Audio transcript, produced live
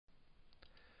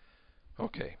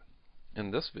Okay,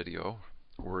 in this video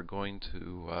we're going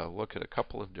to look at a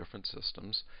couple of different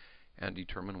systems and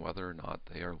determine whether or not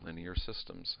they are linear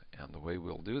systems. And the way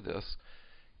we'll do this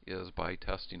is by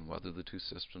testing whether the two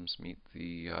systems meet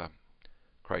the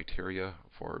criteria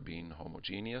for being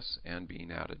homogeneous and being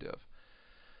additive.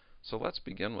 So let's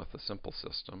begin with a simple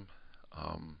system.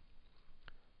 In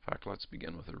fact, let's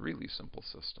begin with a really simple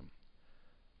system.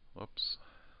 Whoops,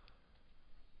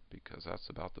 because that's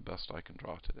about the best I can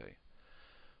draw today.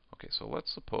 Okay, so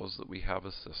let's suppose that we have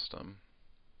a system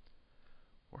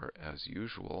where, as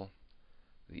usual,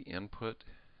 the input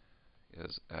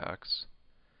is x,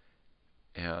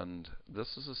 and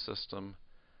this is a system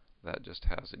that just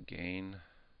has a gain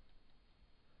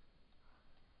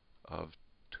of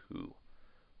 2.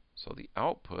 So the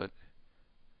output,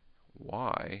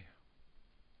 y,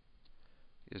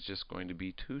 is just going to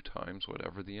be 2 times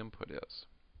whatever the input is.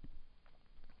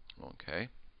 Okay?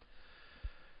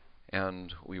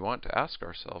 And we want to ask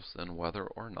ourselves then whether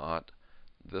or not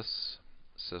this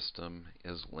system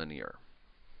is linear.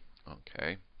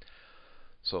 Okay?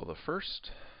 So the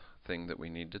first thing that we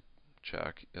need to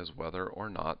check is whether or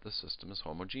not the system is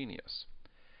homogeneous.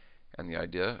 And the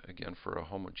idea, again, for a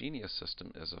homogeneous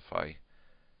system is if I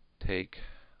take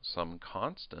some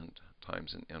constant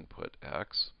times an input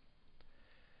x,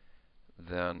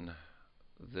 then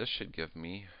this should give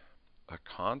me a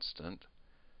constant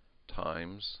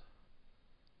times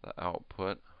the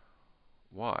output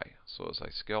y. So as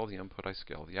I scale the input, I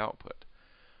scale the output.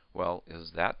 Well,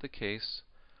 is that the case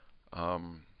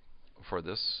for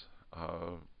this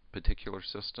particular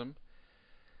system?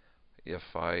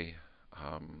 If I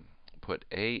put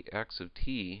ax of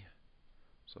t,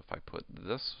 so if I put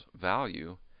this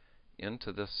value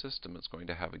into this system, it's going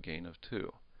to have a gain of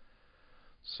 2.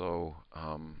 So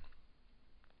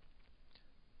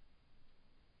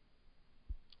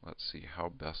let's see how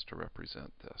best to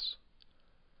represent this.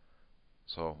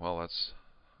 So, well, let's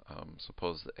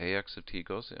suppose that ax of t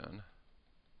goes in.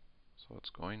 So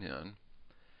it's going in.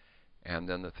 And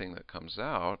then the thing that comes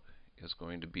out is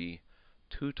going to be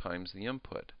 2 times the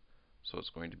input. So it's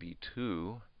going to be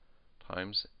 2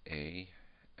 times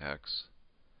ax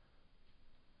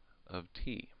of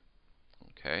t.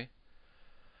 Okay?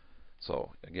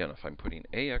 So again, if I'm putting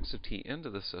ax of t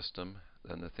into the system,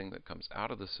 then the thing that comes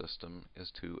out of the system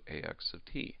is 2ax of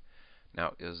t.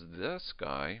 Now, is this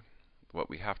guy, what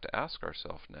we have to ask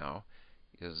ourselves now,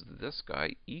 is this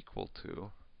guy equal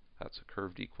to, that's a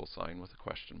curved equal sign with a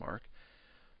question mark,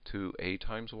 to a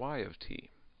times y of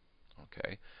t?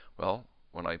 Okay, well,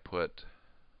 when I put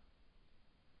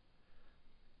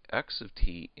x of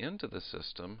t into the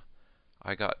system,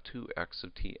 I got 2x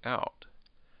of t out.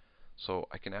 So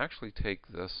I can actually take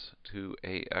this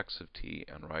 2ax of t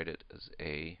and write it as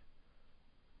a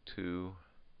 2x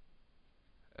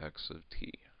of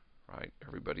t. Right?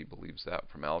 Everybody believes that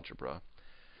from algebra.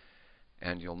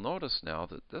 And you'll notice now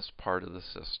that this part of the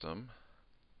system,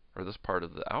 or this part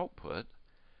of the output,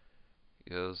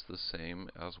 is the same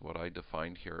as what I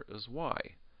defined here as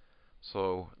y.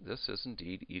 So this is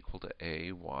indeed equal to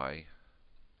a y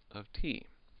of t.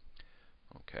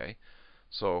 Okay,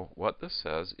 so what this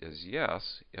says is,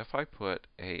 yes, if I put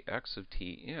ax of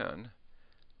t in,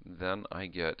 then I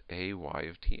get a y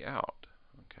of t out.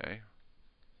 Okay,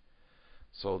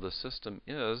 so the system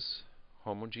is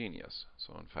homogeneous.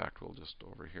 So in fact, we'll just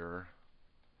over here,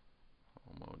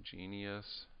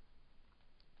 homogeneous.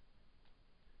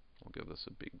 We'll give this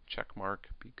a big check mark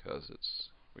because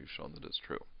we've shown that it's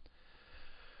true.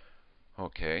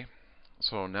 Okay,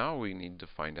 so now we need to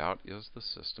find out, is the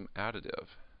system additive?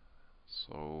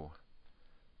 So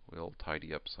we'll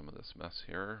tidy up some of this mess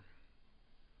here.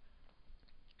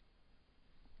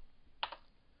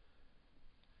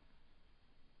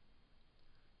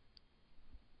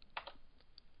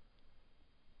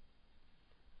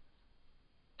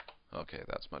 Okay,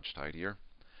 that's much tidier.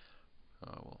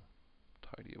 We'll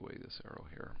tidy away this arrow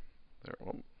here. There.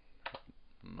 Oh,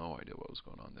 no idea what was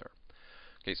going on there.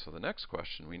 Okay, so the next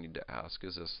question we need to ask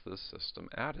is this system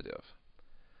additive?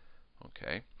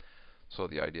 Okay, so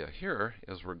the idea here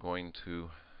is we're going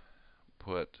to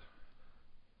put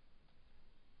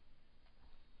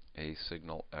a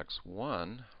signal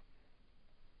x1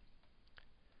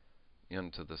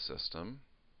 into the system,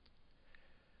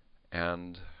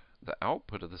 and the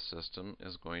output of the system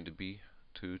is going to be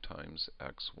 2 times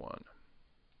x1.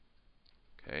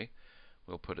 Okay,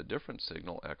 we'll put a different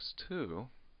signal x2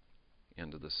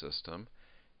 into the system,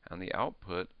 and the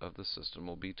output of the system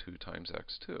will be 2 times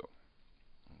x2.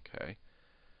 Okay,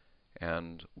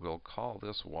 and we'll call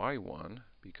this y1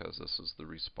 because this is the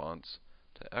response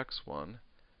to x1,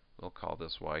 We'll call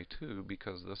this y2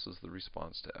 because this is the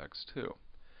response to x2.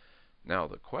 Now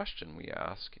the question we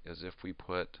ask is if we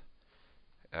put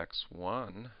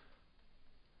x1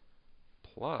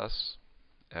 plus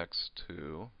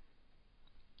x2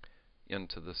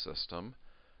 into the system,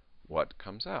 what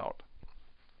comes out?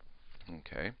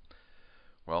 Okay,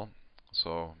 well,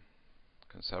 so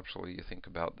conceptually you think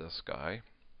about this guy.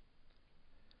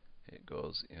 It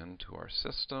goes into our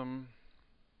system,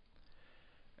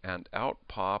 and out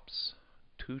pops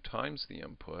 2 times the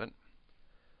input,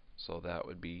 so that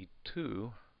would be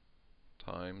 2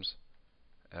 times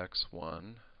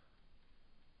x1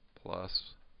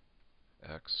 plus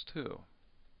x2.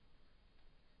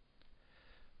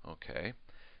 Okay,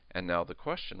 and now the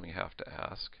question we have to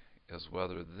ask is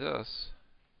whether this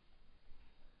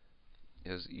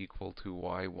is equal to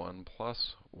y1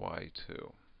 plus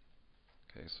y2.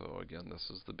 Okay, so again, this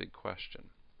is the big question.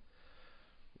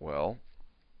 Well,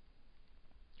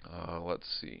 let's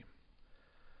see.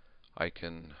 I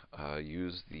can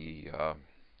use the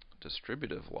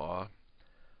distributive law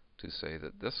to say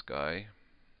that this guy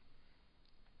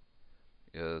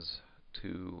is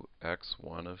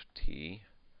 2x1 of t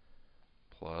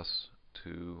plus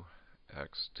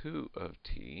 2x2 of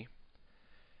t.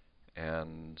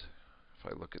 And if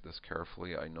I look at this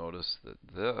carefully, I notice that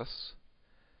this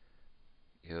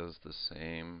is the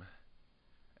same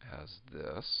as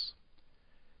this,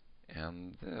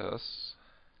 and this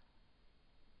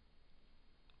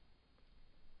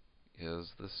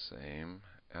is the same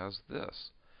as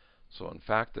this. So in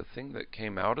fact, the thing that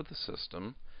came out of the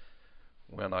system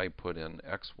when I put in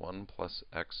x1 plus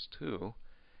x2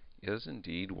 is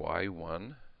indeed y1,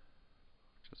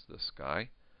 which is this guy,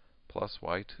 plus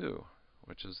y2,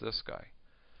 which is this guy.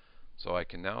 So I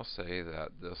can now say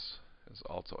that this is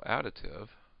also additive,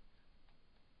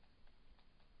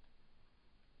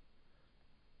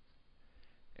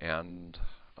 and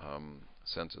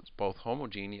since it's both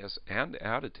homogeneous and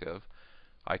additive,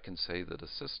 I can say that a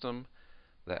system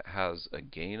that has a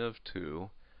gain of 2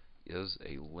 is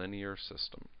a linear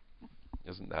system.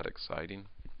 Isn't that exciting?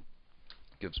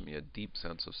 Gives me a deep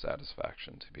sense of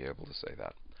satisfaction to be able to say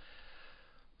that.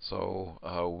 So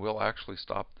we'll actually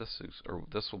stop this, or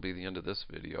this will be the end of this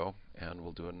video, and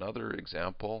we'll do another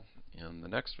example in the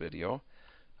next video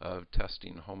of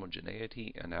testing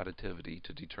homogeneity and additivity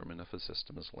to determine if a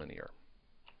system is linear.